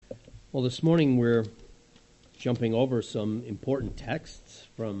Well, this morning we're jumping over some important texts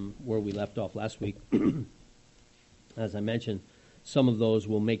from where we left off last week. As I mentioned, some of those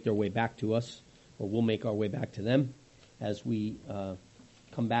will make their way back to us, or we'll make our way back to them as we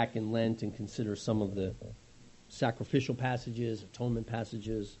come back in Lent and consider some of the sacrificial passages, atonement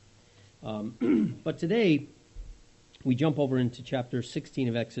passages. But today we jump over into chapter 16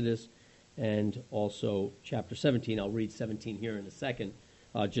 of Exodus and also chapter 17. I'll read 17 here in a second.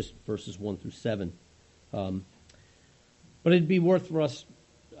 Just verses 1 through 7. But it'd be worth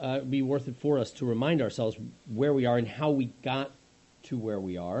it for us to remind ourselves where we are and how we got to where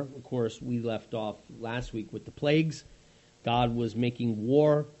we are. Of course, we left off last week with the plagues. God was making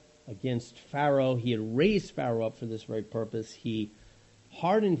war against Pharaoh. He had raised Pharaoh up for this very purpose. He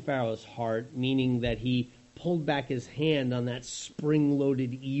hardened Pharaoh's heart, meaning that he pulled back his hand on that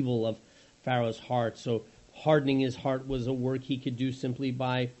spring-loaded evil of Pharaoh's heart. So hardening his heart was a work he could do simply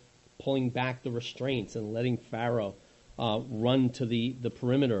by pulling back the restraints and letting Pharaoh run to the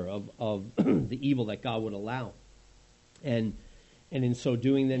perimeter of the evil that God would allow. And in so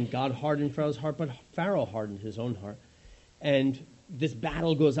doing, then God hardened Pharaoh's heart, but Pharaoh hardened his own heart. And this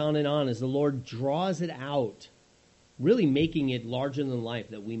battle goes on and on as the Lord draws it out, really making it larger than life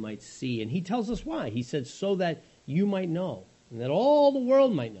that we might see. And he tells us why. He said, so that you might know, and that all the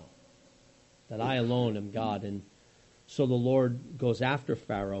world might know that I alone am God. And so the Lord goes after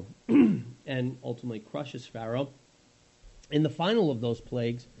Pharaoh and ultimately crushes Pharaoh. In the final of those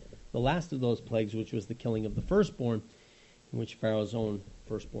plagues, the last of those plagues, which was the killing of the firstborn, in which Pharaoh's own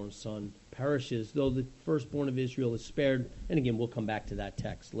firstborn son perishes, though the firstborn of Israel is spared. And again, we'll come back to that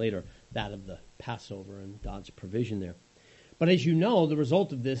text later, that of the Passover and God's provision there. But as you know, the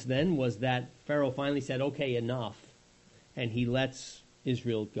result of this then was that Pharaoh finally said, okay, enough. And he lets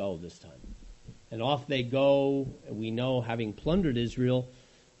Israel go this time. And off they go. We know, having plundered Israel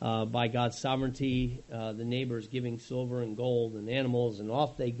by God's sovereignty, the neighbors giving silver and gold and animals, and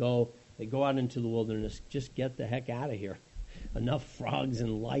off they go. They go out into the wilderness. Just get the heck out of here. Enough frogs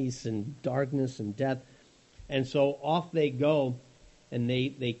and lice and darkness and death. And so off they go, and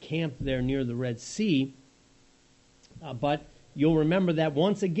they camp there near the Red Sea. But you'll remember that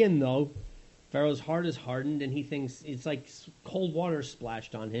once again, though, Pharaoh's heart is hardened, and he thinks it's like cold water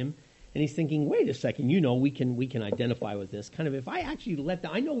splashed on him. And he's thinking, wait a second, we can identify with this. Kind of, if I actually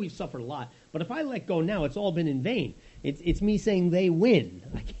I know we've suffered a lot, but if I let go now, it's all been in vain. It's me saying they win.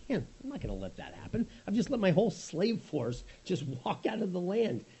 I'm not going to let that happen. I've just let my whole slave force just walk out of the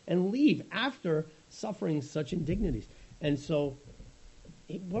land and leave after suffering such indignities. And so,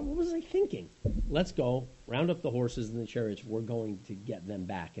 what was I thinking? Let's go, round up the horses and the chariots. We're going to get them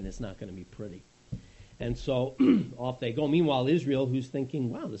back, and it's not going to be pretty. And so off they go. Meanwhile, Israel, who's thinking,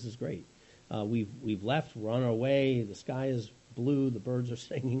 wow, this is great. We've left. We're on our way. The sky is blue. The birds are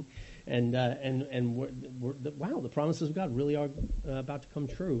singing. And wow, the promises of God really are about to come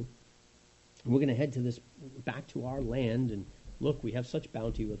true. And we're going to head to back to our land. And look, we have such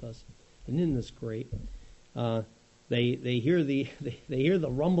bounty with us. And isn't this great? They hear the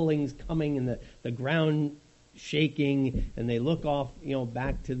rumblings coming and the ground shaking, and they look off,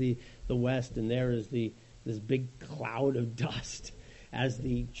 back to the west, and there is this big cloud of dust as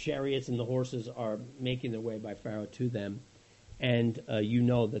the chariots and the horses are making their way by Pharaoh to them. And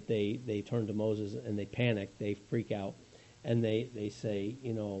that they turn to Moses and they panic, they freak out, and they say,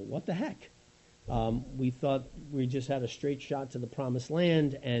 what the heck? We thought we just had a straight shot to the promised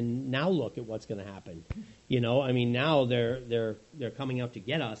land, and now look at what's going to happen. Now they're coming out to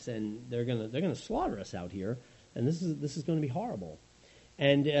get us, and they're gonna slaughter us out here, and this is going to be horrible.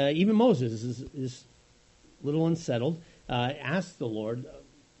 And even Moses is a little unsettled. Asks the Lord,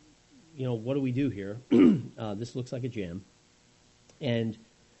 what do we do here? This looks like a jam. And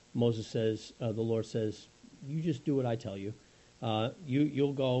Moses says, the Lord says, you just do what I tell you.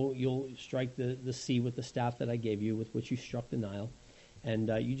 You'll go, you'll strike the sea with the staff that I gave you, with which you struck the Nile, and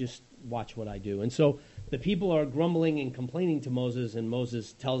you just watch what I do. And so the people are grumbling and complaining to Moses, and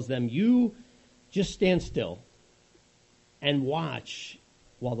Moses tells them, you just stand still and watch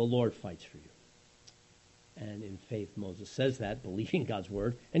while the Lord fights for you. And in faith, Moses says that, believing God's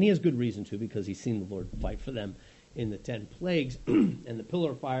word, and he has good reason to, because he's seen the Lord fight for them in the 10 plagues, and the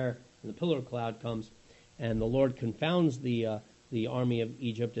pillar of fire and the pillar of cloud comes, and the Lord confounds the army of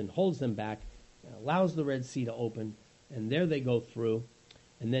Egypt and holds them back, allows the Red Sea to open, and there they go through,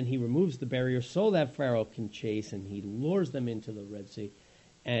 and then he removes the barrier so that Pharaoh can chase, and he lures them into the Red Sea,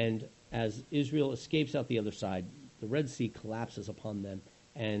 and as Israel escapes out the other side, the Red Sea collapses upon them,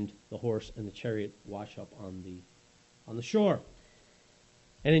 and the horse and the chariot wash up on the shore.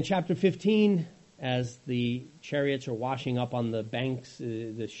 And in chapter 15, as the chariots are washing up on the banks,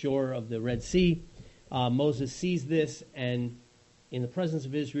 the shore of the Red Sea. Moses sees this and, in the presence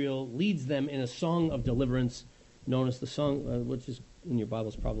of Israel, leads them in a song of deliverance known as the song, which is in your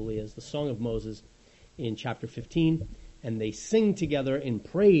Bibles probably as the Song of Moses in chapter 15. And they sing together in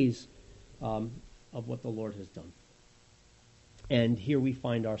praise of what the Lord has done. And here we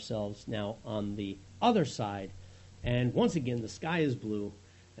find ourselves now on the other side. And once again, the sky is blue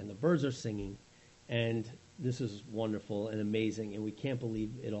and the birds are singing. And this is wonderful and amazing. And we can't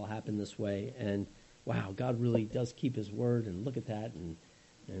believe it all happened this way. And wow, God really does keep his word. And look at that. And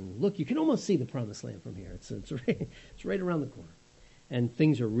look, you can almost see the promised land from here. It's right around the corner. And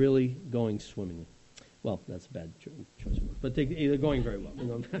things are really going swimmingly. Well, that's a bad choice of words. But they're going very well.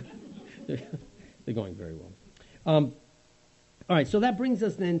 They're going very well. All right, so that brings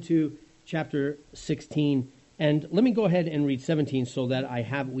us then to chapter 16. And let me go ahead and read 17 so that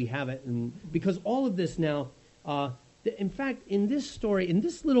we have it. And because all of this now, in fact, in this story, in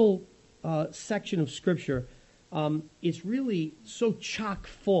this little section of Scripture, it's really so chock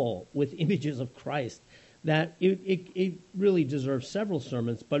full with images of Christ that it really deserves several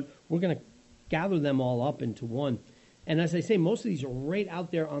sermons, but we're going to gather them all up into one. And as I say, most of these are right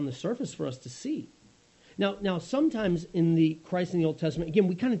out there on the surface for us to see. Now, sometimes in the Christ in the Old Testament, again,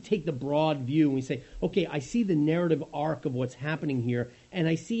 we kind of take the broad view and we say, okay, I see the narrative arc of what's happening here, and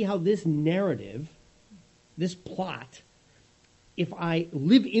I see how this narrative, this plot, if I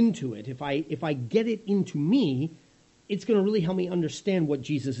live into it, if I get it into me, it's going to really help me understand what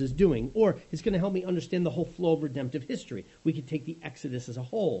Jesus is doing, or it's going to help me understand the whole flow of redemptive history. We could take the Exodus as a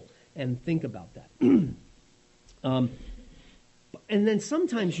whole and think about that. And then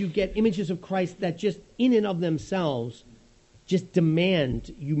sometimes you get images of Christ that just in and of themselves just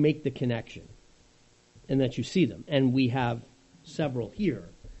demand you make the connection and that you see them. And we have several here,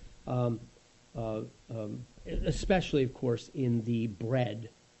 especially, of course, in the bread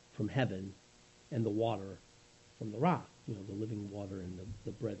from heaven and the water from the rock, the living water and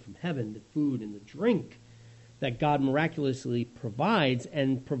the bread from heaven, the food and the drink that God miraculously provides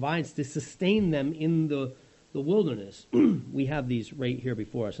and provides to sustain them in the wilderness. We have these right here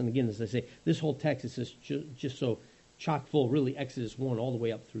before us. And again, as I say, this whole text is just so chock full, really Exodus 1 all the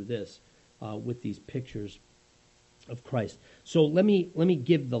way up through this, with these pictures of Christ. So let me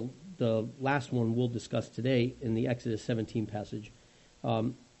give the last one we'll discuss today in the Exodus 17 passage.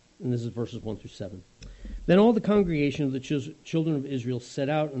 And this is verses 1 through 7. Then all the congregation of the children of Israel set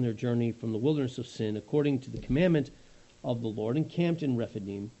out on their journey from the wilderness of Sin, according to the commandment of the Lord, and camped in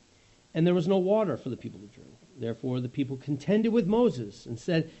Rephidim. And there was no water for the people to drink. Therefore the people contended with Moses and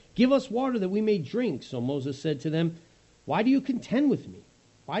said, "Give us water that we may drink." So Moses said to them, "Why do you contend with me?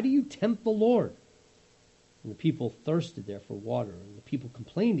 Why do you tempt the Lord?" And the people thirsted there for water. And the people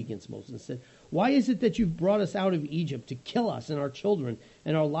complained against Moses and said, "Why is it that you've brought us out of Egypt to kill us and our children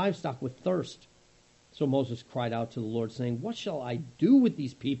and our livestock with thirst?" So Moses cried out to the Lord, saying, "What shall I do with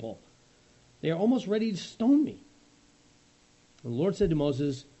these people? They are almost ready to stone me." And the Lord said to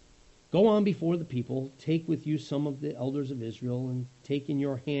Moses, "Go on before the people, take with you some of the elders of Israel, and take in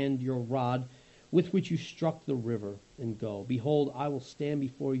your hand your rod with which you struck the river, and go. Behold, I will stand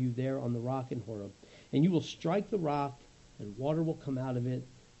before you there on the rock in Horeb, and you will strike the rock, and water will come out of it,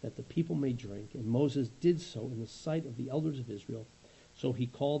 that the people may drink." And Moses did so in the sight of the elders of Israel. So he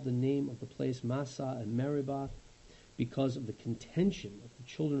called the name of the place Massah and Meribah, because of the contention of the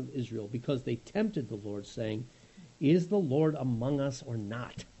children of Israel, because they tempted the Lord, saying, "Is the Lord among us or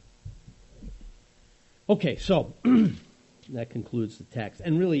not?" Okay, so that concludes the text.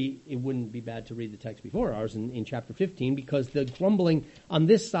 And really, it wouldn't be bad to read the text before ours in chapter 15, because the grumbling on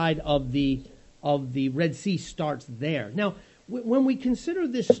this side of the Red Sea starts there. Now, when we consider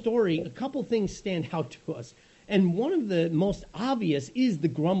this story, a couple things stand out to us. And one of the most obvious is the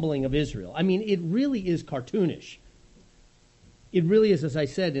grumbling of Israel. I mean, it really is cartoonish. It really is, as I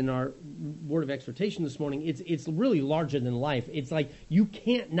said in our word of exhortation this morning, it's really larger than life. It's like you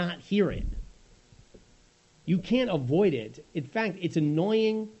can't not hear it. You can't avoid it. In fact, it's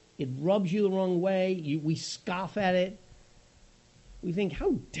annoying. It rubs you the wrong way. We scoff at it. We think,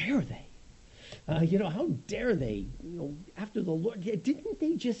 how dare they? How dare they? After the Lord, didn't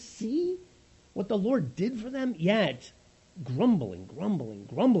they just see what the Lord did for them? Yet, grumbling.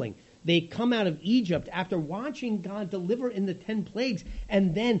 They come out of Egypt after watching God deliver in the 10 plagues,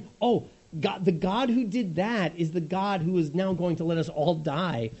 and then, God, the God who did that is the God who is now going to let us all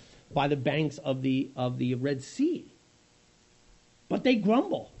die by the banks of the Red Sea. But they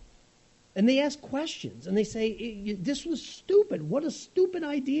grumble. And they ask questions. And they say, "This was stupid. What a stupid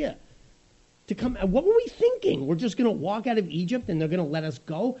idea." to come. What were we thinking? We're just going to walk out of Egypt and they're going to let us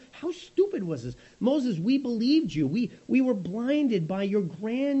go? How stupid was this? Moses, we believed you. We were blinded by your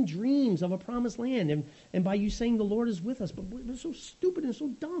grand dreams of a promised land and by you saying the Lord is with us. But we're so stupid and so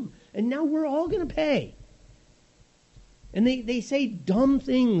dumb. And now we're all going to pay. And they say dumb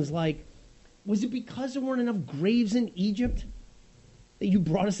things like, was it because there weren't enough graves in Egypt that you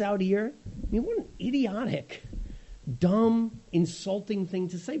brought us out here? I mean, what an idiotic, dumb, insulting thing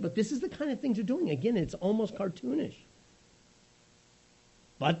to say. But this is the kind of things they're doing. Again, it's almost cartoonish.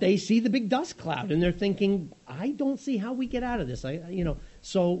 But they see the big dust cloud, and they're thinking, I don't see how we get out of this.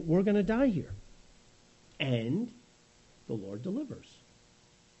 So we're going to die here. And the Lord delivers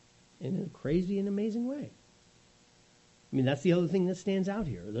in a crazy and amazing way. I mean, that's the other thing that stands out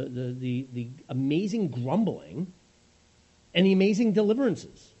here. The amazing grumbling and the amazing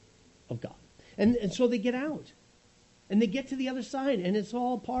deliverances of God. And so they get out. And they get to the other side, and it's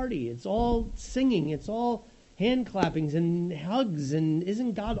all party. It's all singing. It's all hand clappings and hugs. And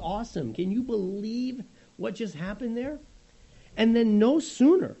isn't God awesome? Can you believe what just happened there? And then no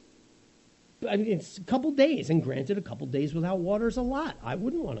sooner. I mean, it's a couple days. And granted, a couple days without water is a lot. I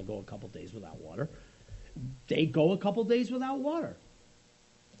wouldn't want to go a couple days without water. They go a couple days without water.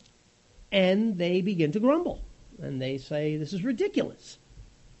 And they begin to grumble. And they say, this is ridiculous.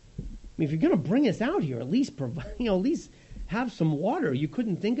 I mean, if you're going to bring us out here, at least provide, at least have some water. You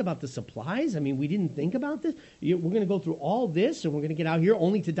couldn't think about the supplies. I mean, we didn't think about this. We're going to go through all this, and we're going to get out here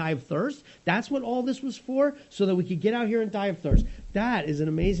only to die of thirst. That's what all this was for, so that we could get out here and die of thirst. That is an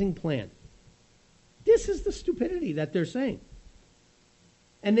amazing plan. This is the stupidity that they're saying.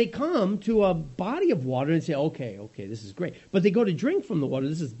 And they come to a body of water and say, okay, this is great. But they go to drink from the water.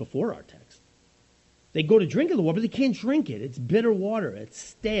 This is before our text. They go to drink of the water, but they can't drink it. It's bitter water. It's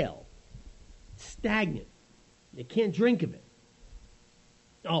stale. It's stagnant. They can't drink of it.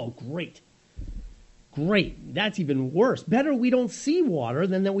 Oh, great. Great. That's even worse. Better we don't see water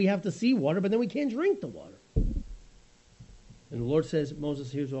than that we have to see water, but then we can't drink the water. And the Lord says,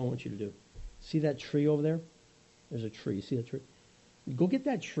 Moses, here's what I want you to do. See that tree over there? There's a tree. See that tree? Go get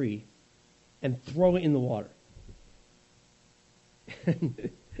that tree and throw it in the water.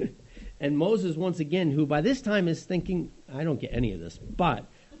 And Moses, once again, who by this time is thinking, I don't get any of this, but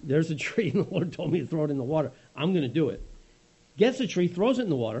there's a tree and the Lord told me to throw it in the water. I'm going to do it. Gets the tree, throws it in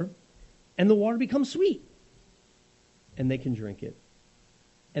the water, and the water becomes sweet. And they can drink it.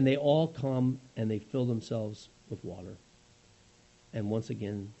 And they all come and they fill themselves with water. And once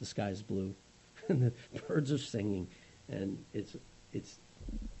again, the sky is blue. And the birds are singing. And it's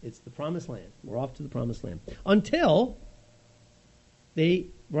the promised land. We're off to the promised land. Until they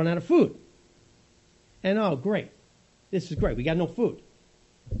run out of food. And oh, great. This is great. We got no food.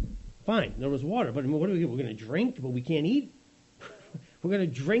 Fine. There was water. But what do we do? We're going to drink, but we can't eat? We're going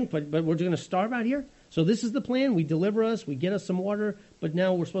to drink, but we're just going to starve out here? So this is the plan. We deliver us. We get us some water. But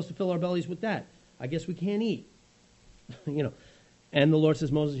now we're supposed to fill our bellies with that. I guess we can't eat. And the Lord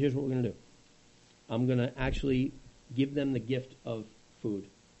says, Moses, here's what we're going to do. I'm going to actually give them the gift of food.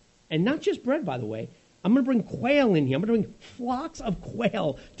 And not just bread, by the way. I'm going to bring quail in here. I'm going to bring flocks of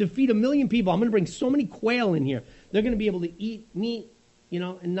quail to feed 1 million people. I'm going to bring so many quail in here. They're going to be able to eat meat,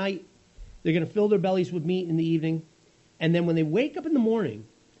 at night. They're going to fill their bellies with meat in the evening. And then when they wake up in the morning,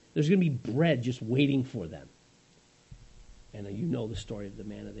 there's going to be bread just waiting for them. And you know the story of the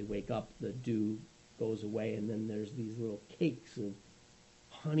manna. They wake up, the dew goes away, and then there's these little cakes of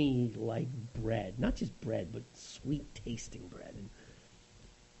honey-like bread. Not just bread, but sweet-tasting bread.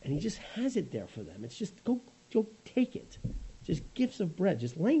 And he just has it there for them. It's just, go take it. Just gifts of bread,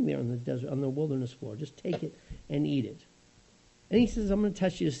 just laying there on the desert, on the wilderness floor. Just take it and eat it. And he says, I'm going to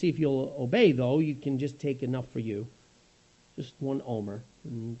test you to see if you'll obey, though. You can just take enough for you. Just 1 omer.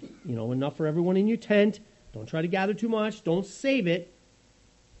 And, enough for everyone in your tent. Don't try to gather too much. Don't save it.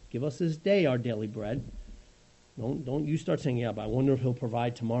 Give us this day our daily bread. Don't you start saying, yeah, but I wonder if he'll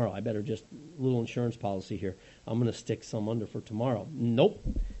provide tomorrow. I better just, little insurance policy here. I'm going to stick some under for tomorrow. Nope.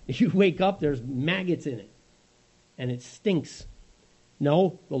 If you wake up, there's maggots in it. And it stinks.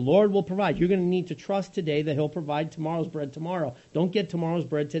 No, the Lord will provide. You're going to need to trust today that he'll provide tomorrow's bread tomorrow. Don't get tomorrow's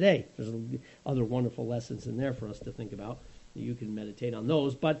bread today. There's other wonderful lessons in there for us to think about. You can meditate on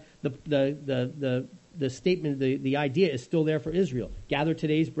those. But the statement, the idea is still there for Israel. Gather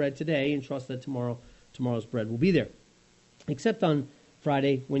today's bread today and trust that tomorrow's bread will be there. Except on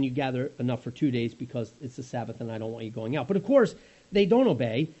Friday when you gather enough for 2 days because it's the Sabbath and I don't want you going out. But of course, they don't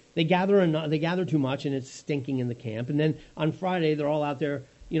obey. They gather too much and it's stinking in the camp. And then on Friday, they're all out there,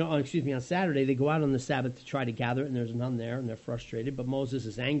 on Saturday, they go out on the Sabbath to try to gather it and there's none there and they're frustrated. But Moses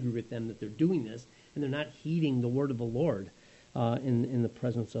is angry with them that they're doing this and they're not heeding the word of the Lord in the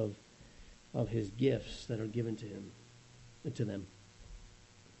presence of of his gifts that are given to him, to them.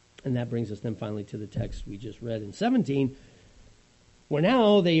 And that brings us then finally to the text we just read in 17, where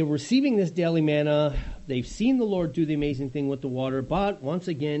now they are receiving this daily manna. They've seen the Lord do the amazing thing with the water, but once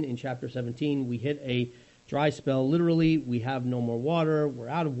again in chapter 17, we hit a dry spell. Literally, we have no more water. We're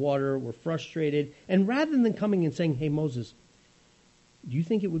out of water. We're frustrated. And rather than coming and saying, hey, Moses, do you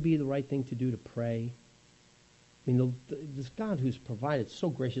think it would be the right thing to do to pray? I mean, this God who's provided so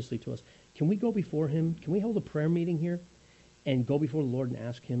graciously to us, can we go before him? Can we hold a prayer meeting here and go before the Lord and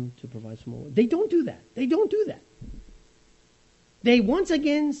ask him to provide some more? They don't do that. They don't do that. They once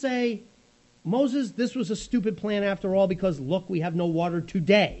again say, Moses, this was a stupid plan after all because, look, we have no water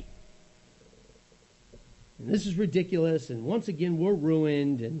today. And this is ridiculous, and once again, we're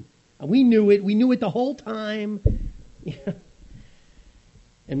ruined, and we knew it. We knew it the whole time.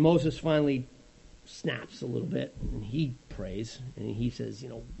 And Moses finally snaps a little bit, and he prays, and he says,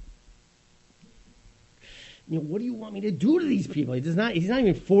 what do you want me to do to these people? He's not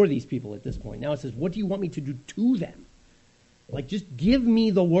even for these people at this point. Now it says, what do you want me to do to them? Like, just give me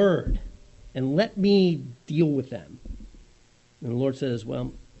the word and let me deal with them. And the Lord says,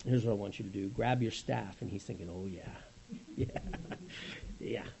 well, here's what I want you to do. Grab your staff. And he's thinking, oh, yeah,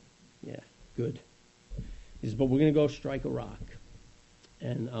 good. He says, but we're going to go strike a rock,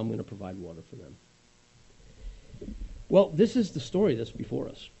 and I'm going to provide water for them. Well, this is the story that's before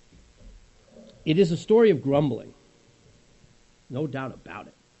us. It is a story of grumbling. No doubt about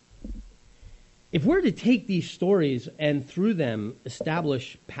it. If we're to take these stories and through them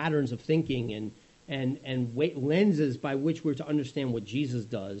establish patterns of thinking and lenses by which we're to understand what Jesus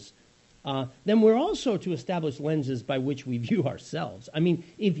does, then we're also to establish lenses by which we view ourselves. I mean,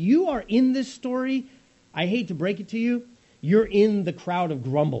 if you are in this story, I hate to break it to you, you're in the crowd of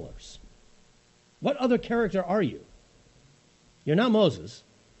grumblers. What other character are you? You're not Moses.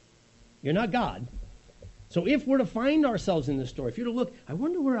 You're not God. So if we're to find ourselves in this story, if you're to look, I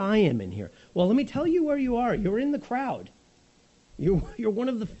wonder where I am in here. Well, let me tell you where you are. You're in the crowd. You're one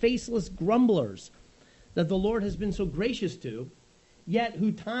of the faceless grumblers that the Lord has been so gracious to, yet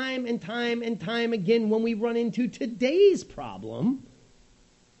who time and time and time again, when we run into today's problem,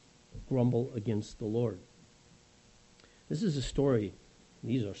 grumble against the Lord. This is a story,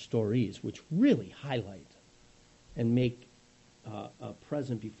 these are stories which really highlight and make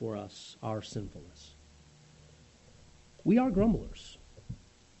present before us our sinfulness. We are grumblers.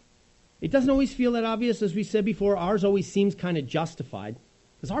 It doesn't always feel that obvious, as we said before. Ours always seems kind of justified,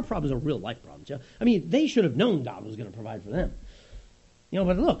 because our problems are real life problems. Yeah? I mean, they should have known God was going to provide for them.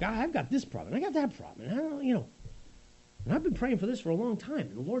 But look, I've got this problem, I got that problem, and and I've been praying for this for a long time,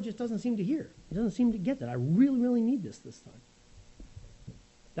 and the Lord just doesn't seem to hear. He doesn't seem to get that. I really, really need this time.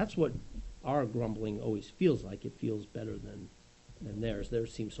 That's what our grumbling always feels like. It feels better than theirs.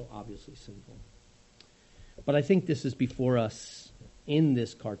 Theirs seems so obviously sinful. But I think this is before us in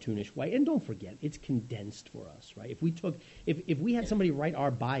this cartoonish way. And don't forget, it's condensed for us, right? If we had somebody write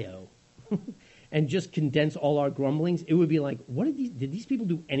our bio and just condense all our grumblings, it would be like, did these people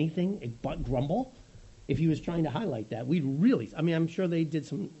do anything but grumble? If he was trying to highlight that, I'm sure they did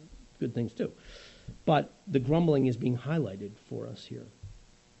some good things too. But the grumbling is being highlighted for us here.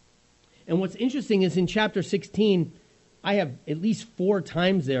 And what's interesting is in chapter 16, I have at least 4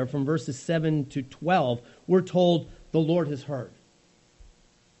 times there from verses 7 to 12, we're told the Lord has heard.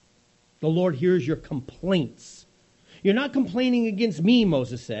 The Lord hears your complaints. You're not complaining against me,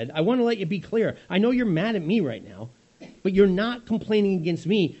 Moses said. I want to let you be clear. I know you're mad at me right now, but you're not complaining against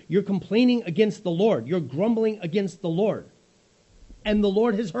me. You're complaining against the Lord. You're grumbling against the Lord. And the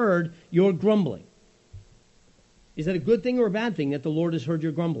Lord has heard your grumbling. Is that a good thing or a bad thing that the Lord has heard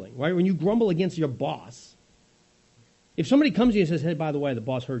your grumbling? Right? When you grumble against your boss, if somebody comes to you and says, hey, by the way, the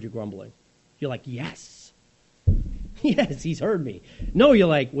boss heard you grumbling, you're like, yes. Yes, he's heard me. No, you're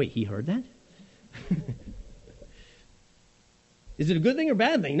like, wait, he heard that? Is it a good thing or a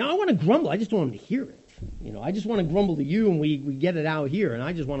bad thing? No, I want to grumble. I just don't want him to hear it. I just want to grumble to you, and we get it out here, and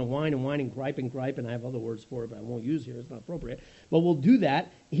I just want to whine and gripe, and I have other words for it, but I won't use here. It's not appropriate. But we'll do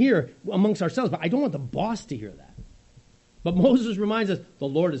that here amongst ourselves, but I don't want the boss to hear that. But Moses reminds us, the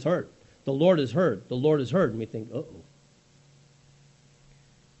Lord has heard. The Lord has heard. The Lord has heard. And we think, uh-oh.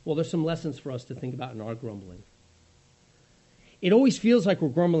 Well, there's some lessons for us to think about in our grumbling. It always feels like we're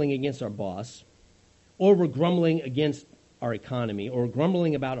grumbling against our boss, or we're grumbling against our economy, or we're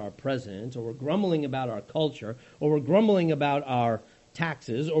grumbling about our president, or we're grumbling about our culture, or we're grumbling about our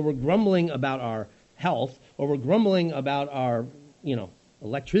taxes, or we're grumbling about our health, or we're grumbling about our,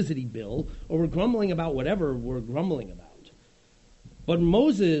 electricity bill, or we're grumbling about whatever we're grumbling about. But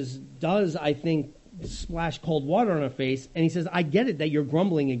Moses does, I think, splash cold water on our face, and he says, I get it that you're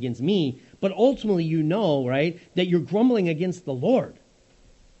grumbling against me, but ultimately you know, right, that you're grumbling against the Lord.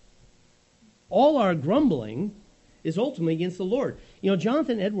 All our grumbling is ultimately against the Lord. You know,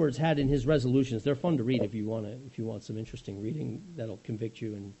 Jonathan Edwards had in his resolutions, they're fun to read if you want some interesting reading that'll convict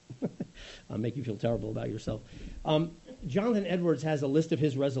you and make you feel terrible about yourself. Jonathan Edwards has a list of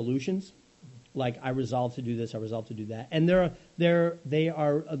his resolutions, like I resolve to do this, I resolve to do that, and they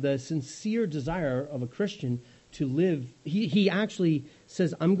are the sincere desire of a Christian to live. He actually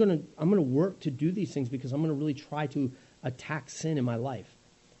says, I'm gonna work to do these things because I'm gonna really try to attack sin in my life.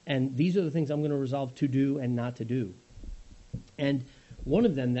 And these are the things I'm going to resolve to do and not to do. And one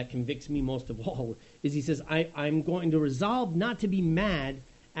of them that convicts me most of all is he says, I'm going to resolve not to be mad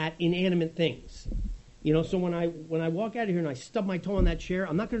at inanimate things. You know, so when I walk out of here and I stub my toe on that chair,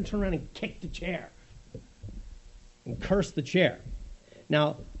 I'm not going to turn around and kick the chair and curse the chair.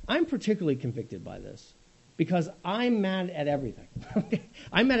 Now, I'm particularly convicted by this because I'm mad at everything.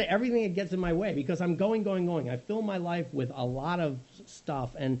 I'm mad at everything that gets in my way because I'm going. I fill my life with a lot of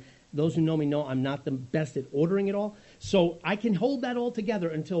stuff, and those who know me know I'm not the best at ordering it all. So I can hold that all together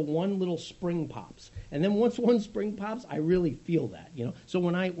until one little spring pops. And then once one spring pops, I really feel that, you know. So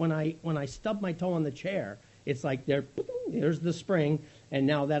when I stub my toe on the chair, it's like there's the spring, and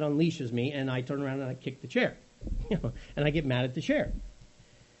now that unleashes me, and I turn around and I kick the chair. You know, and I get mad at the chair.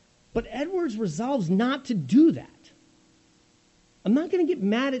 But Edwards resolves not to do that. I'm not going to get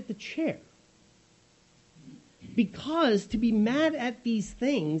mad at the chair. Because to be mad at these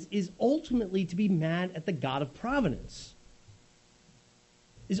things is ultimately to be mad at the God of providence.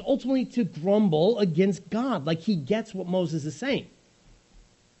 Is ultimately to grumble against God, like he gets what Moses is saying.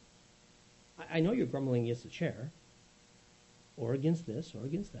 I know you're grumbling against the chair, or against this, or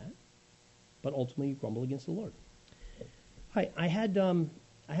against that, but ultimately you grumble against the Lord. I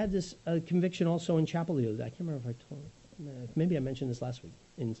had this conviction also in chapel the other day. I can't remember if I told. Maybe I mentioned this last week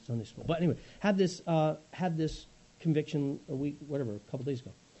in Sunday school. But anyway, had this conviction a couple days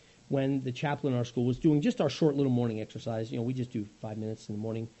ago, when the chaplain in our school was doing just our short little morning exercise. You know, we just do 5 minutes in the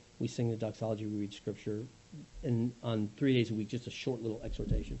morning. We sing the doxology, we read scripture, and on 3 days a week, just a short little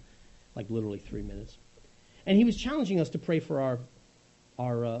exhortation, like literally 3 minutes. And he was challenging us to pray for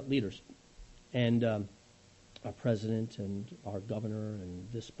our leaders, and our president and our governor and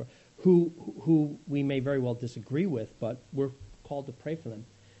this, who we may very well disagree with, but we're called to pray for them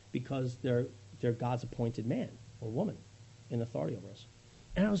because they're God's appointed man or woman in authority over us.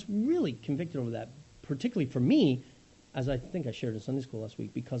 And I was really convicted over that, particularly for me, as I think I shared in Sunday school last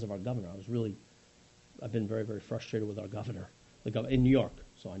week, because of our governor. I've been very, very frustrated with our governor, in New York.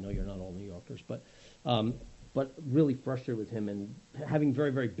 So I know you're not all New Yorkers, but really frustrated with him and having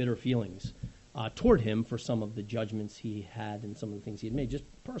very, very bitter feelings toward him for some of the judgments he had and some of the things he had made, just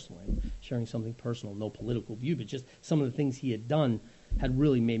personally. I'm sharing something personal, no political view, but just some of the things he had done had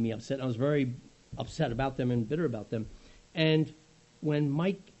really made me upset. I was very upset about them and bitter about them. And when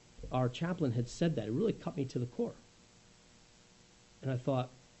Mike, our chaplain, had said that, it really cut me to the core. And I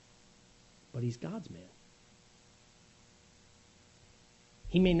thought, but he's God's man.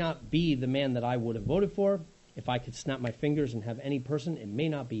 He may not be the man that I would have voted for. If I could snap my fingers and have any person, it may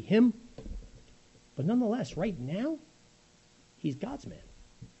not be him. But nonetheless, right now, he's God's man.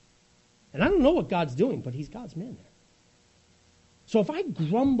 And I don't know what God's doing, but he's God's man there. So if I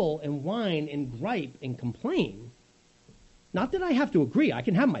grumble and whine and gripe and complain, not that I have to agree. I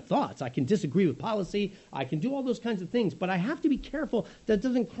can have my thoughts. I can disagree with policy. I can do all those kinds of things. But I have to be careful that it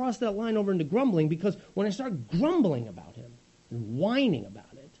doesn't cross that line over into grumbling, because when I start grumbling about him and whining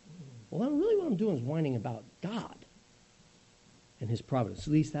about it, well, then really what I'm doing is whining about God and his providence.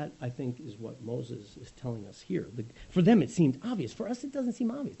 At least that, I think, is what Moses is telling us here. For them, it seemed obvious. For us, it doesn't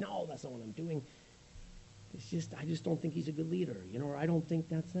seem obvious. No, that's not what I'm doing. I just don't think he's a good leader, or I don't think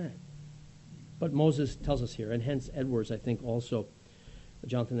that's that. But Moses tells us here, and hence Edwards, I think also,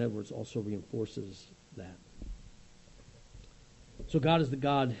 Jonathan Edwards also reinforces that. So God is the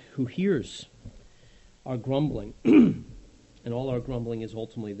God who hears our grumbling, and all our grumbling is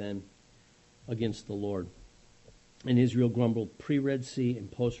ultimately then against the Lord. And Israel grumbled pre-Red Sea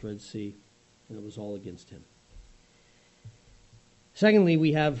and post-Red Sea, and it was all against him. Secondly,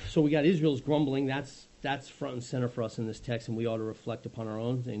 we got Israel's grumbling. That's front and center for us in this text, and we ought to reflect upon our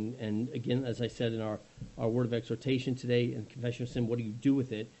own. And again, as I said in our word of exhortation today and confession of sin, what do you do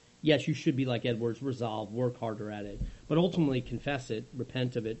with it? Yes, you should be like Edwards, resolve, work harder at it, but ultimately confess it,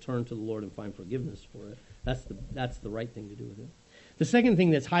 repent of it, turn to the Lord and find forgiveness for it. That's the right thing to do with it. The second thing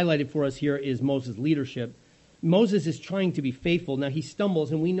that's highlighted for us here is Moses' leadership. Moses is trying to be faithful. Now he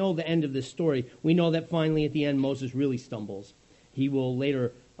stumbles, and we know the end of this story. We know that finally at the end Moses really stumbles. He will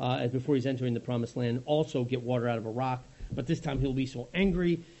later before he's entering the promised land, also get water out of a rock. But this time he'll be so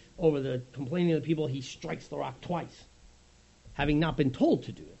angry over the complaining of the people, he strikes the rock twice, having not been told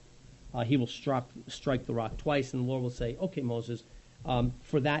to do it. He will strike the rock twice, and the Lord will say, okay, Moses,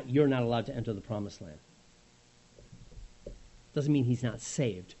 for that you're not allowed to enter the promised land. Doesn't mean he's not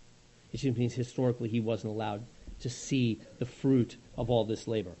saved. It just means historically he wasn't allowed to see the fruit of all this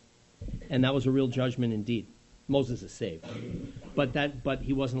labor. And that was a real judgment indeed. Moses is saved. But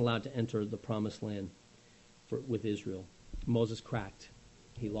he wasn't allowed to enter the promised land with Israel. Moses cracked.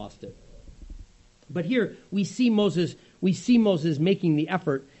 He lost it. But here we see Moses making the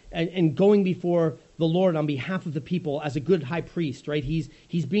effort and going before the Lord on behalf of the people as a good high priest, right? He's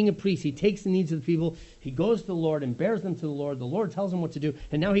being a priest. He takes the needs of the people. He goes to the Lord and bears them to the Lord. The Lord tells him what to do.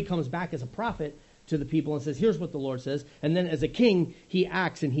 And now he comes back as a prophet to the people and says, here's what the Lord says. And then as a king, he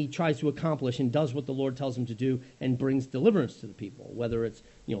acts and he tries to accomplish and does what the Lord tells him to do and brings deliverance to the people, whether it's,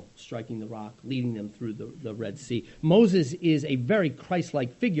 striking the rock, leading them through the Red Sea. Moses is a very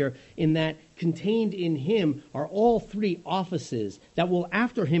Christ-like figure in that contained in him are all three offices that will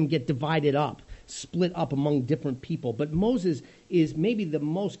after him get divided up, split up among different people. But Moses is maybe the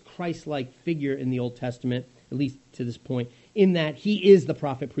most Christ-like figure in the Old Testament, at least to this point, in that he is the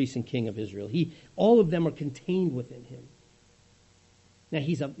prophet, priest, and king of Israel. All of them are contained within him. Now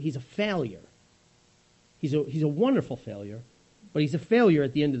he's a failure. He's a wonderful failure, but he's a failure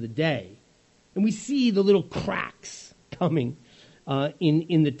at the end of the day. And we see the little cracks coming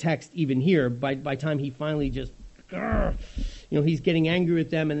in the text even here. By time he finally just, he's getting angry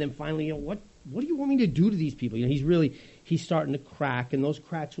with them, and then finally, what do you want me to do to these people? He's starting to crack, and those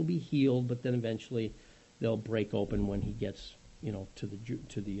cracks will be healed, but then eventually they'll break open when he gets, to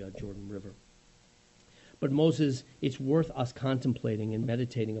the Jordan River. But Moses, it's worth us contemplating and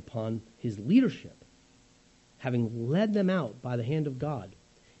meditating upon his leadership, having led them out by the hand of God,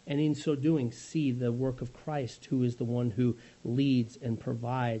 and in so doing see the work of Christ, who is the one who leads and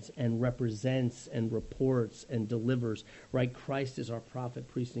provides and represents and reports and delivers. Right? Christ is our prophet,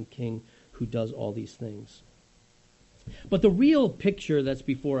 priest, and king who does all these things. But the real picture that's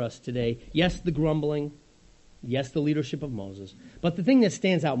before us today, yes, the grumbling, yes, the leadership of Moses, but the thing that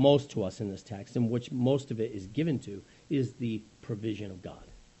stands out most to us in this text, and which most of it is given to, is the provision of God.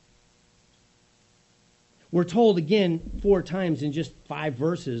 We're told again 4 times in just 5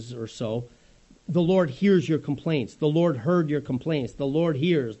 verses or so, the Lord hears your complaints. The Lord heard your complaints. The Lord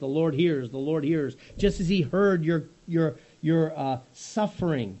hears. The Lord hears. The Lord hears. Just as he heard your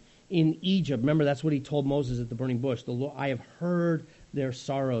suffering in Egypt. Remember, that's what he told Moses at the burning bush. The Lord, I have heard their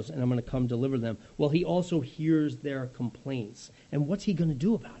sorrows, and I'm going to come deliver them. Well, he also hears their complaints. And what's he going to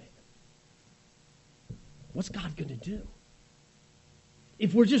do about it? What's God going to do?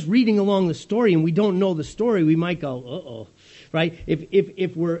 If we're just reading along the story and we don't know the story, we might go, uh-oh, right?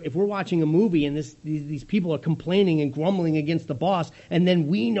 If we're watching a movie and these people are complaining and grumbling against the boss, and then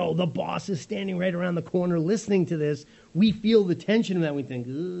we know the boss is standing right around the corner listening to this, we feel the tension of that. We think,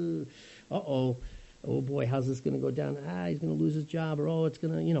 uh-oh, oh boy, how's this going to go down? He's going to lose his job, or it's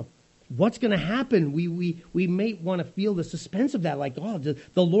going to, what's going to happen? We may want to feel the suspense of that, like, the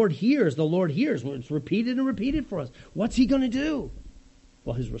Lord hears, the Lord hears. It's repeated and repeated for us. What's he going to do?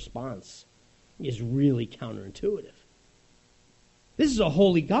 Well, his response is really counterintuitive. This is a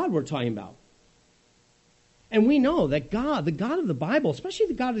holy God we're talking about. And we know that God, the God of the Bible, especially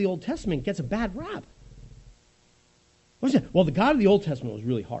the God of the Old Testament, gets a bad rap. What's that? Well, the God of the Old Testament was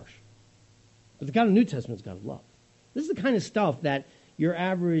really harsh. But the God of the New Testament is God of love. This is the kind of stuff that your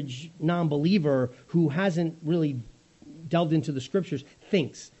average non-believer who hasn't really delved into the Scriptures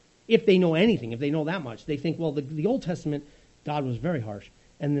thinks. If they know anything, if they know that much, they think, well, the Old Testament, God was very harsh.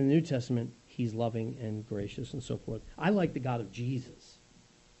 And in the New Testament, he's loving and gracious and so forth. I like the God of Jesus.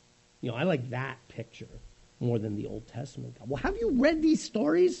 I like that picture more than the Old Testament God. Well, have you read these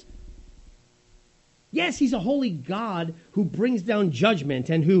stories? Yes, he's a holy God who brings down judgment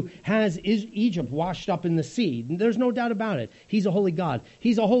and who has Egypt washed up in the sea. There's no doubt about it. He's a holy God.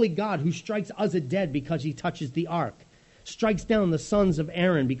 He's a holy God who strikes Uzzah dead because he touches the ark. Strikes down the sons of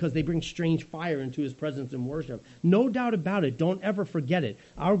Aaron because they bring strange fire into his presence and worship. No doubt about it. Don't ever forget it.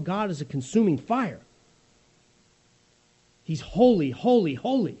 Our God is a consuming fire. He's holy, holy,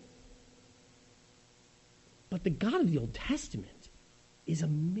 holy. But the God of the Old Testament is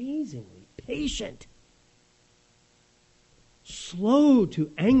amazingly patient, slow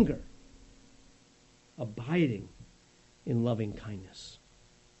to anger, abiding in loving kindness.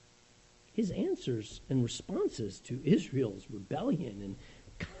 His answers and responses to Israel's rebellion and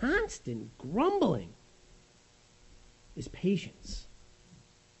constant grumbling is patience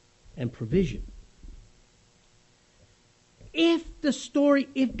and provision. If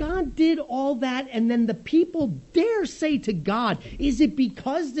God did all that and then the people dare say to God, is it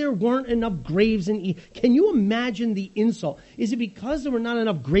because there weren't enough graves in Egypt? Can you imagine the insult? Is it because there were not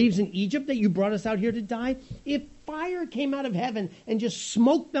enough graves in Egypt that you brought us out here to die? If fire came out of heaven and just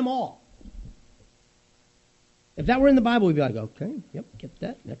smoked them all. If that were in the Bible, we'd be like, okay, yep, get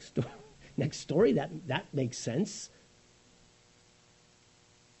that. Next story, that makes sense.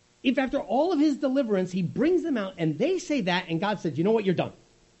 If after all of his deliverance, he brings them out and they say that and God says, you know what, you're done.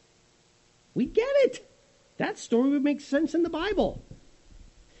 We get it. That story would make sense in the Bible.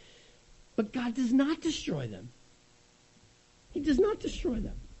 But God does not destroy them. He does not destroy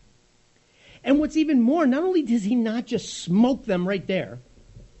them. And what's even more, not only does he not just smoke them right there,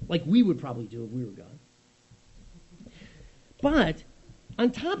 like we would probably do if we were God, but on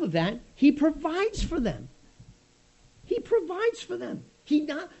top of that, he provides for them. He provides for them.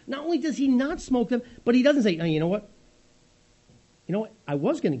 Not only does he not smoke them, but he doesn't say, "No, you know what? You know what? I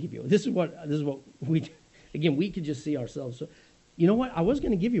was going to give you. This is what we. Again, we could just see ourselves. So, you know what? I was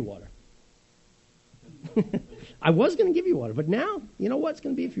going to give you water. I was going to give you water, but now, you know what? It's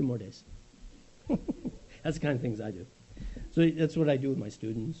going to be a few more days. That's the kind of things I do. So that's what I do with my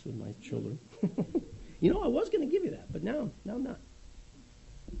students, with my children. You know, I was going to give you that, but now I'm not.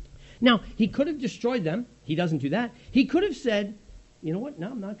 Now, he could have destroyed them. He doesn't do that. He could have said, you know what?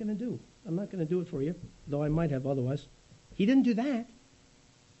 No, I'm not going to do. I'm not going to do it for you, though I might have otherwise. He didn't do that.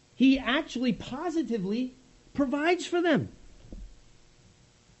 He actually positively provides for them.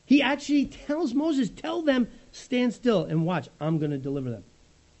 He actually tells Moses, tell them, stand still and watch. I'm going to deliver them.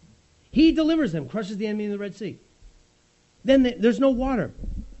 He delivers them, crushes the enemy in the Red Sea. Then there's no water.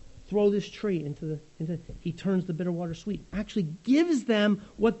 Throw this tree into he turns the bitter water sweet. Actually gives them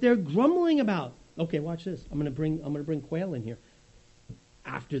what they're grumbling about. Okay, watch this. I'm going to bring quail in here.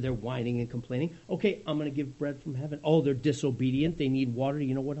 After they're whining and complaining, okay, I'm going to give bread from heaven. Oh, they're disobedient. They need water.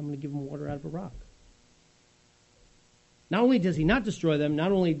 You know what? I'm going to give them water out of a rock. Not only does he not destroy them,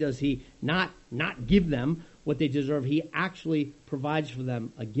 not only does he not give them what they deserve, he actually provides for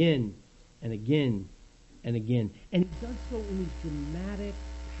them again and again and again. And he does so in these dramatic,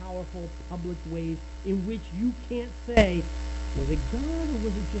 powerful, public ways in which you can't say, was it God or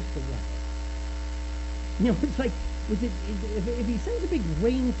was it just the weather? You know, it's like, if he sends a big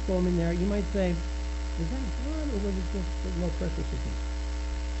rainstorm in there, you might say, was that God or was it just a low pressure system?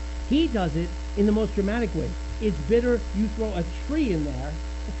 He does it in the most dramatic way. It's bitter. You throw a tree in there,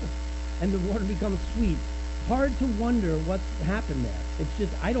 and the water becomes sweet. Hard to wonder what happened there. It's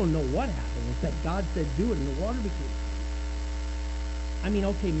just, I don't know what happened. It's that God said do it, and the water became sweet. I mean,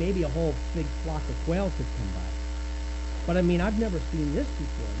 okay, maybe a whole big flock of quail could come by. But I mean, I've never seen this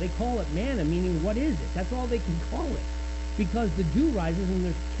before. They call it manna, meaning what is it? That's all they can call it. Because the dew rises and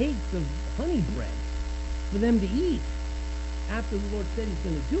there's cakes of honey bread for them to eat after the Lord said he's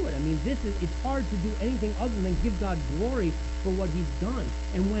going to do it. I mean, it's hard to do anything other than give God glory for what he's done.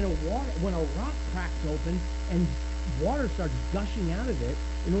 And when a rock cracks open and water starts gushing out of it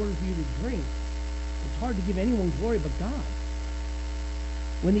in order for you to drink, it's hard to give anyone glory but God.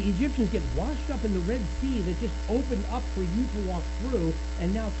 When the Egyptians get washed up in the Red Sea that just opened up for you to walk through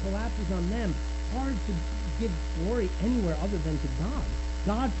and now collapses on them, hard to give glory anywhere other than to God.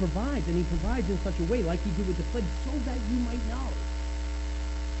 God provides, and he provides in such a way, like he did with the plague, so that you might know.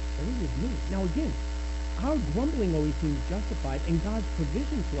 What does it mean? Now again, our grumbling always seems justified, and God's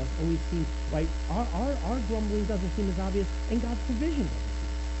provision to us always seems right. Our grumbling doesn't seem as obvious, and God's provision doesn't seem.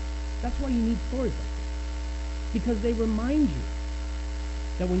 That's why you need stories like this. Because they remind you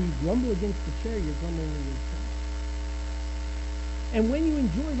that when you grumble against the chair, you're grumbling against God. And when you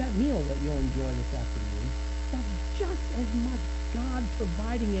enjoy that meal that you'll enjoy this afternoon, that's just as much God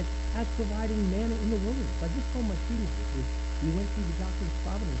providing it as providing manna in the wilderness. I just told my students this. We went through the doctrine of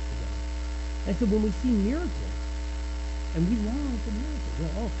providence together. And so when we see miracles, and we long for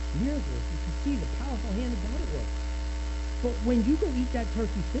miracles, miracles, you can see the powerful hand of God at work. But when you go eat that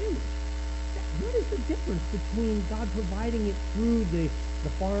turkey sandwich, what is the difference between God providing it through the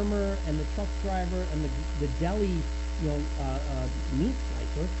farmer and the truck driver and the deli, meat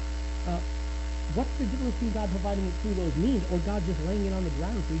slicer? What's the difference between God providing it through those means or God just laying it on the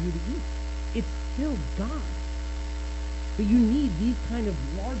ground for you to eat? It's still God. But you need these kind of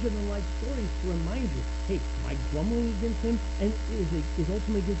larger-than-life stories to remind you, hey, my grumbling against him and is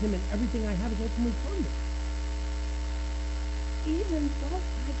ultimately against him, and everything I have is ultimately from him. Even though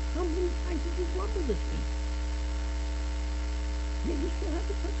how many times did you grumble this week? Yet you still have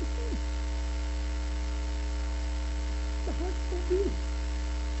to touch the food. The heart's still beating.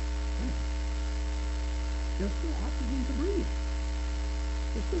 There's still oxygen to breathe.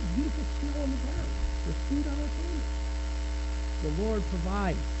 There's still beautiful snow on the ground. There's food on our table. The Lord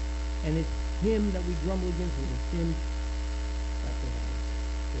provides. And it's him that we grumble against, and it's him that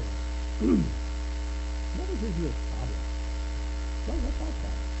provides. What is Israel's problem? Well, let's talk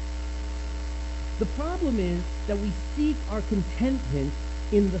about it. The problem is that we seek our contentment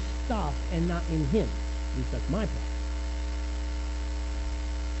in the stuff and not in him. At least that's my problem.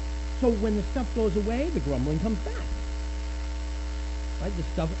 So when the stuff goes away, the grumbling comes back. Right? The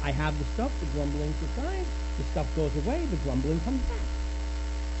stuff, I have the stuff, the grumbling subsides. The stuff goes away, the grumbling comes back.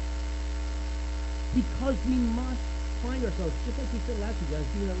 Because we must find ourselves, just like we said last week, I was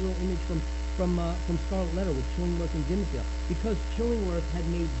seeing that little image from Scarlet Letter with Chillingworth and Dimmesdale. Because Chillingworth had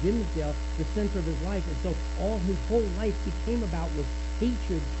made Dimmesdale the center of his life, and so all his whole life became about was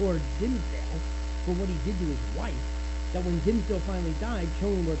hatred towards Dimmesdale for what he did to his wife, that when Dimmesdale finally died,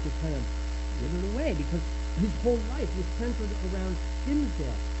 Chillingworth just kind of withered away because his whole life was centered around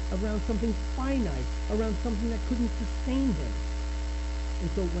Dimmesdale, around something finite, around something that couldn't sustain him. And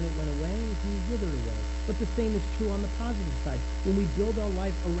so when it went away, he withered away. But the same is true on the positive side. When we build our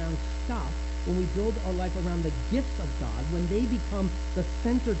life around stuff, when we build our life around the gifts of God, when they become the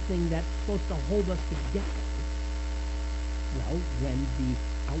center thing that's supposed to hold us together, well, when the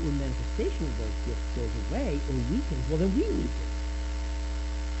outward manifestation of those gifts goes away or weakens, well, then we weaken.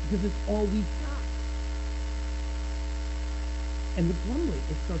 Because it's all we've got. And the grumbling,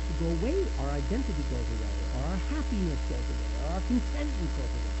 it starts to go away. Our identity goes away. Or our happiness goes away. Or our contentment goes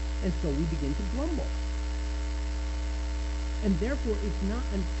away. And so we begin to grumble. And therefore, it's not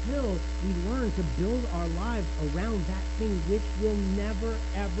until we learn to build our lives around that thing which will never,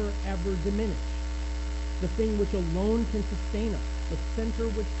 ever, ever diminish. The thing which alone can sustain us. The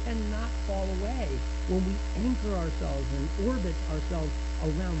center which cannot fall away. When we anchor ourselves and orbit ourselves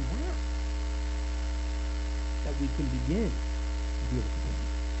around that we can begin to be able to go.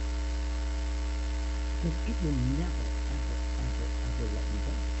 Because it will never, ever, ever, ever let you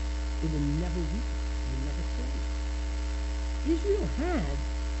go. It will never weaken. It will never fail. Israel had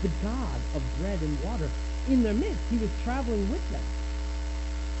the God of bread and water in their midst. He was traveling with them.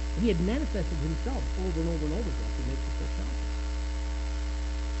 He had manifested himself over and over and over again to make people shopping.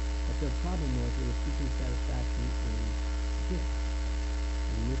 But their problem was they were seeking satisfaction in gifts.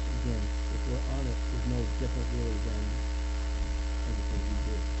 And this, again, if we're honest, is no different really than everything we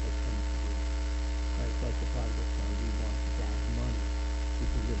do or come to do. Right? It's like the prodigal son. We want dad's money. We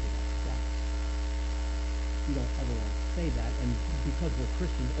can live without that. We don't ever want to say that, and because we're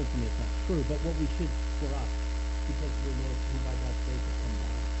Christians, ultimately it's not true. But what we should, for us, because we're those who by God's grace have come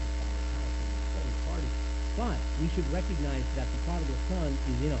back to the Father's house and the holy party, but we should recognize that the prodigal son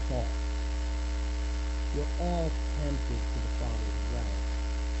is in us all. We're all tempted to the Father's well.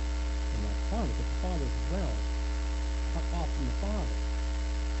 And that's Father, but the Father's well, cut off from the Father,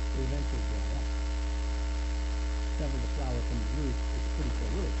 will eventually dry up. Sever the flower from the root, it's pretty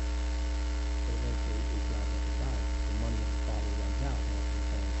for root. But eventually it dries up and dies. The money of the Father runs out, not in the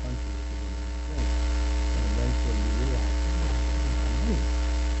foreign country, which is in the thing. And eventually you realize, oh, it's the money.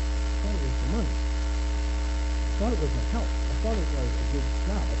 I thought it was the money. I thought it was the health. I thought it was a good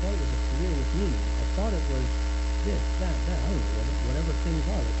job. I thought it was a career with meaning. I thought it was this, that, I don't know, whatever things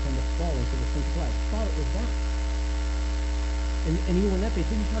are that tend to fall into the sense of life. I thought it was that. And even when that phase,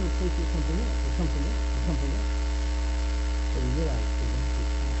 then you try to replace it with something else, or something else, or something else. But you realize it was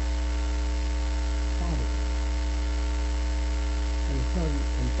actually Father. And the Son,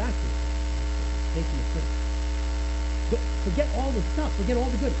 in fact, is taking the place. Forget all the stuff, forget all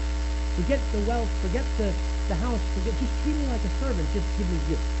the goodness. Forget the wealth, forget the house, just treat me like a servant, just give me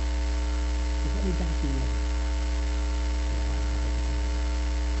you. Just let me back in love.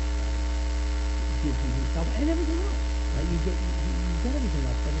 Gives him himself and everything else. Right? You get everything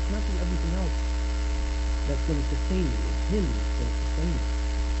else, but it's not just everything else that's going to sustain you. It's him that's going to sustain you.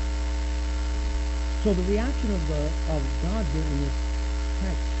 So the reaction of God here in this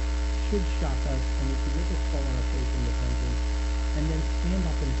text should shock us, and it should make us fall on our face in repentance, and then stand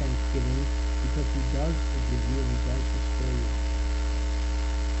up in thanksgiving, because he does reveal, he does destroy you.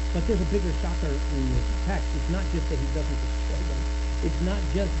 But there's a bigger shocker in this text. It's not just that he doesn't destroy them. It's not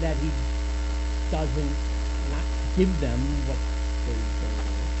just that he doesn't not give them what they deserve.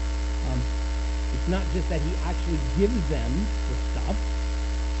 It's not just that he actually gives them the stuff.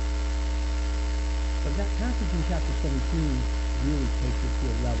 But that passage in chapter 17 really takes it to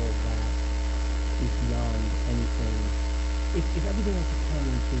a level that is beyond anything. If everything else is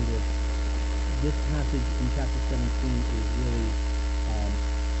counterintuitive, this passage in chapter 17 is really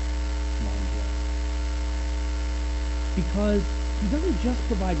mind-blowing. Because he doesn't just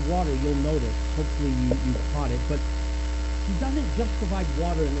provide water, you'll notice. Hopefully you caught it. But He doesn't just provide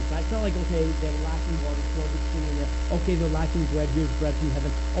water in this. It's not like, okay, they're lacking water, throw this thing in there. Okay, they're lacking bread. Here's bread from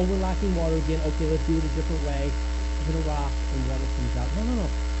heaven. Oh, we're lacking water again. Okay, let's do it a different way. Hit a rock and water comes out.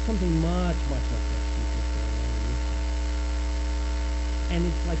 No. Something much, much, much more deep is going on in this. And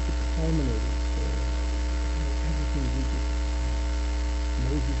it's like the culminating story. Everything reaches.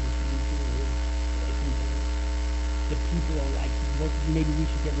 Moses is reaching the people are like, well, maybe we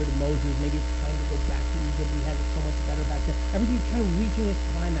should get rid of Moses. Maybe it's time to go back to Egypt. We had it so much better back then. Everything's kind of reaching its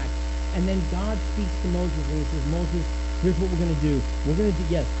climax. And then God speaks to Moses and he says, Moses, here's what we're going to do. We're going to do,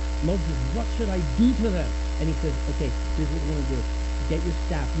 yes, Moses, what should I do to them? And he says, okay, here's what we're going to do. Get your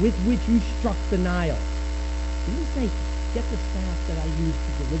staff with which you struck the Nile. He didn't say, get the staff that I used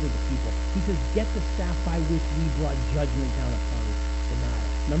to deliver the people. He says, get the staff by which we brought judgment down upon the Nile.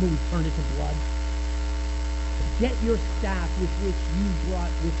 Remember we turned it to blood? Get your staff with which you brought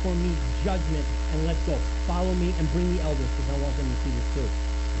before me judgment, and let's go. Follow me and bring the elders, because I want them to see this too.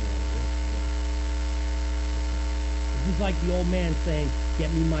 This is like the old man saying,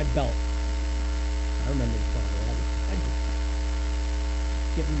 get me my belt. I remember this song.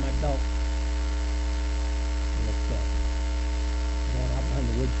 Get me my belt. And let's go. Going out behind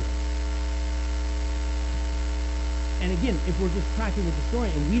the woodshed. And again, if we're just tracking with the story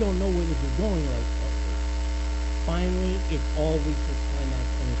and we don't know where this is going, like, finally, it all reaches climax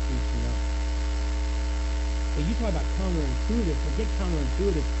and it's reaching up. But you talk about counterintuitive. Forget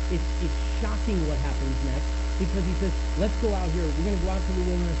counterintuitive. It's shocking what happens next, because he says, let's go out here. We're going to go out to the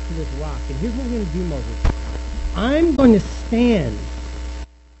wilderness to this rock. And here's what we're going to do, Moses. I'm going to stand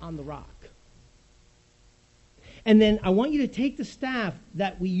on the rock. And then I want you to take the staff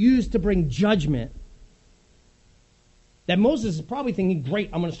that we use to bring judgment, that Moses is probably thinking,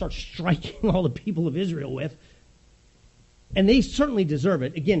 great, I'm going to start striking all the people of Israel with. And they certainly deserve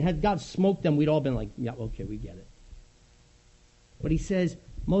it. Again, had God smoked them, we'd all been like, yeah, okay, we get it. But he says,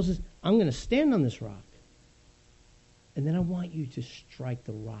 Moses, I'm going to stand on this rock. And then I want you to strike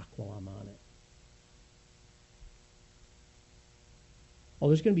the rock while I'm on it. Oh,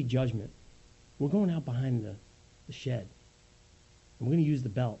 there's going to be judgment. We're going out behind the shed. And we're going to use the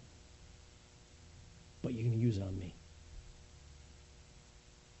belt. But you're going to use it on me.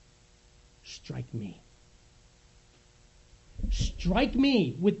 Strike me. Strike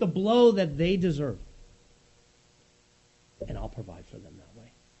me with the blow that they deserve. And I'll provide for them that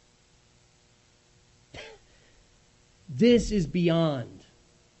way. This is beyond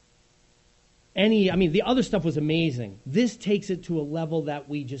the other stuff was amazing. This takes it to a level that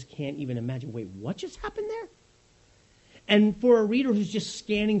we just can't even imagine. Wait, what just happened there? And for a reader who's just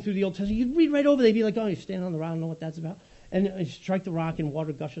scanning through the Old Testament, you'd read right over, they'd be like, oh, you're standing on the rock, I don't know what that's about. And you strike the rock and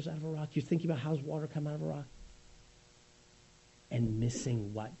water gushes out of a rock. You're thinking about how's water come out of a rock? And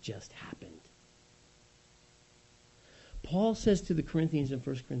missing what just happened. Paul says to the Corinthians in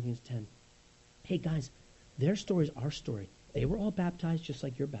 1 Corinthians 10, hey guys, their story is our story. They were all baptized just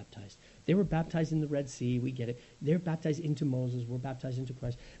like you're baptized. They were baptized in the Red Sea, we get it. They're baptized into Moses, we're baptized into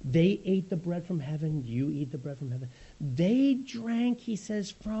Christ. They ate the bread from heaven, you eat the bread from heaven. They drank, he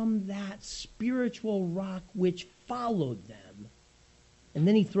says, from that spiritual rock which followed them. And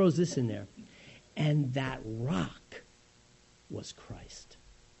then he throws this in there. And that rock was Christ.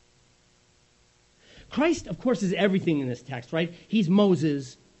 Christ, of course, is everything in this text, right? He's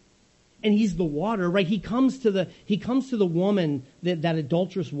Moses, and he's the water, right? He comes to the woman, that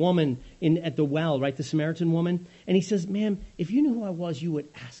adulterous woman at the well, right? The Samaritan woman, and he says, "Ma'am, if you knew who I was, you would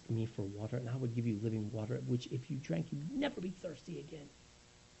ask me for water, and I would give you living water, which if you drank, you'd never be thirsty again."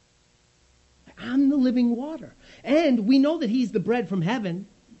 I'm the living water, and we know that he's the bread from heaven.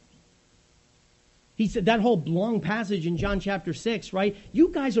 He said that whole long passage in John chapter 6, right? You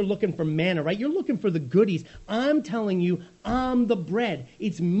guys are looking for manna, right? You're looking for the goodies. I'm telling you, I'm the bread.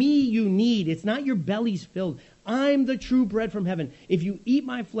 It's me you need. It's not your bellies filled. I'm the true bread from heaven. If you eat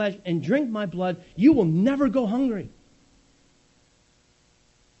my flesh and drink my blood, you will never go hungry.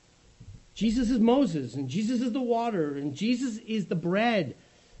 Jesus is Moses, and Jesus is the water, and Jesus is the bread.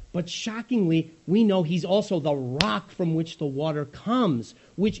 But shockingly, we know he's also the rock from which the water comes,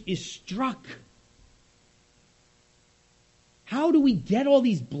 which is struck. How do we get all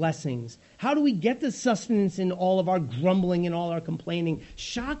these blessings? How do we get the sustenance in all of our grumbling and all our complaining?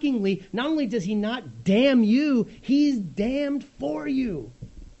 Shockingly, not only does he not damn you, he's damned for you.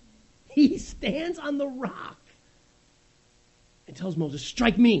 He stands on the rock and tells Moses,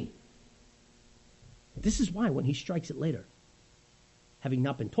 strike me. This is why when he strikes it later, having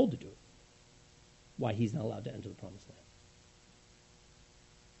not been told to do it, why he's not allowed to enter the promised land.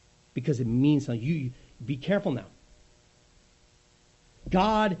 Because it means something. You be careful now.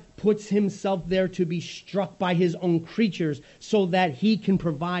 God puts himself there to be struck by his own creatures so that he can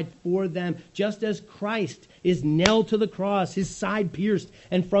provide for them, just as Christ is nailed to the cross, his side pierced,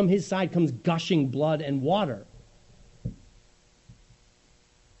 and from his side comes gushing blood and water.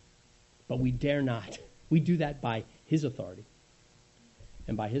 But we dare not. We do that by his authority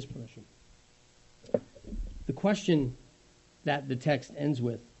and by his permission. The question that the text ends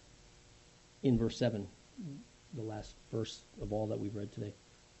with in verse 7, the last verse of all that we've read today.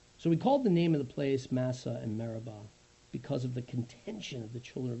 So we called the name of the place Massah and Meribah because of the contention of the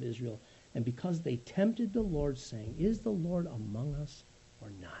children of Israel and because they tempted the Lord, saying, is the Lord among us or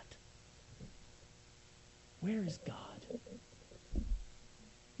not? Where is God?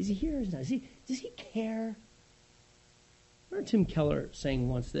 Is he here or not? Does he care? I heard Tim Keller saying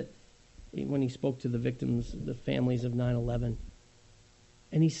once that when he spoke to the victims, the families of 9/11,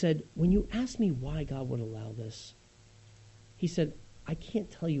 and he said, when you ask me why God would allow this, he said, I can't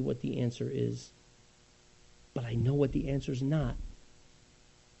tell you what the answer is, but I know what the answer is not.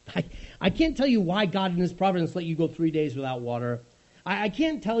 I can't tell you why God in his providence let you go 3 days without water. I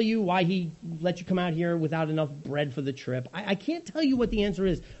can't tell you why he let you come out here without enough bread for the trip. I can't tell you what the answer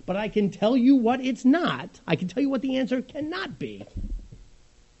is, but I can tell you what it's not. I can tell you what the answer cannot be.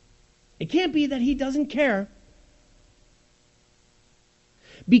 It can't be that he doesn't care.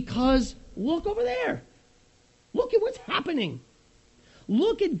 Because look over there. Look at what's happening.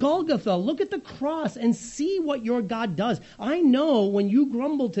 Look at Golgotha. Look at the cross and see what your God does. I know when you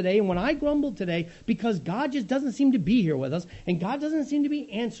grumble today and when I grumble today, because God just doesn't seem to be here with us and God doesn't seem to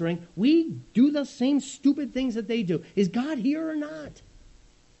be answering, we do the same stupid things that they do. Is God here or not?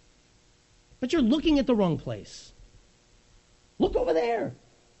 But you're looking at the wrong place. Look over there.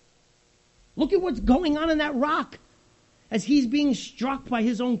 Look at what's going on in that rock as he's being struck by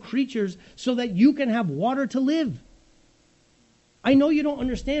his own creatures so that you can have water to live. I know you don't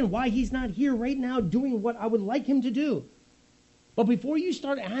understand why he's not here right now doing what I would like him to do. But before you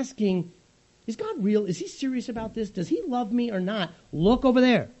start asking, is God real? Is he serious about this? Does he love me or not? Look over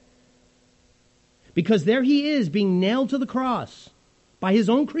there. Because there he is being nailed to the cross by his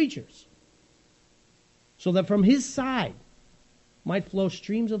own creatures so that from his side might flow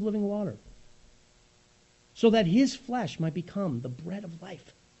streams of living water. So that his flesh might become the bread of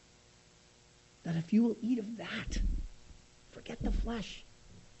life. That if you will eat of that, forget the flesh.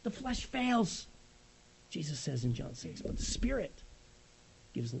 The flesh fails. Jesus says in John 6, but the Spirit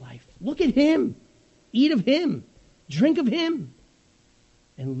gives life. Look at him. Eat of him. Drink of him.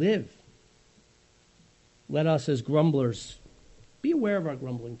 And live. Let us as grumblers be aware of our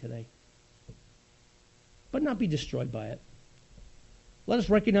grumbling today. But not be destroyed by it. Let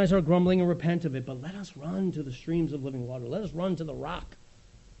us recognize our grumbling and repent of it, but let us run to the streams of living water. Let us run to the rock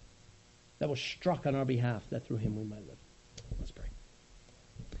that was struck on our behalf, that through him we might live. Let's pray.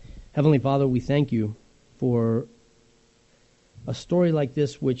 Heavenly Father, we thank you for a story like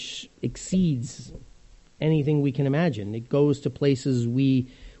this which exceeds anything we can imagine. It goes to places we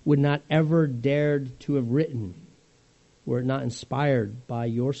would not ever dared to have written were it not inspired by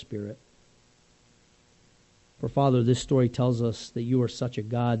your Spirit. For Father, this story tells us that you are such a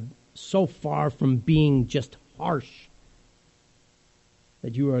God so far from being just harsh,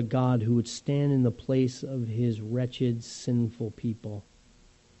 that you are a God who would stand in the place of his wretched, sinful people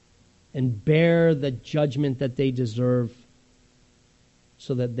and bear the judgment that they deserve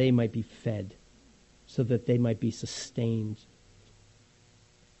so that they might be fed, so that they might be sustained.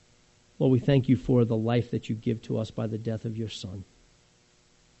 Lord, we thank you for the life that you give to us by the death of your Son.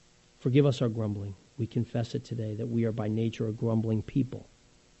 Forgive us our grumbling. We confess it today that we are by nature a grumbling people.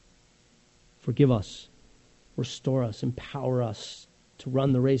 Forgive us, restore us, empower us to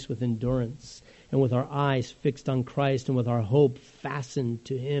run the race with endurance and with our eyes fixed on Christ and with our hope fastened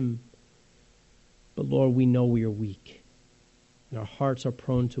to him. But Lord, we know we are weak and our hearts are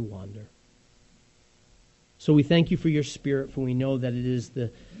prone to wander. So we thank you for your Spirit, for we know that it is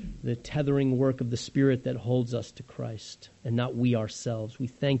the tethering work of the Spirit that holds us to Christ and not we ourselves. We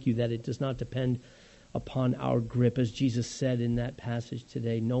thank you that it does not depend upon our grip. As Jesus said in that passage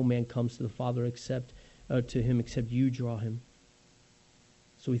today, no man comes to the Father except you draw him.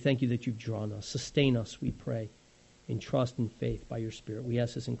 So we thank you that you've drawn us. Sustain us, we pray, in trust and faith by your Spirit. We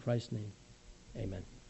ask this in Christ's name. Amen.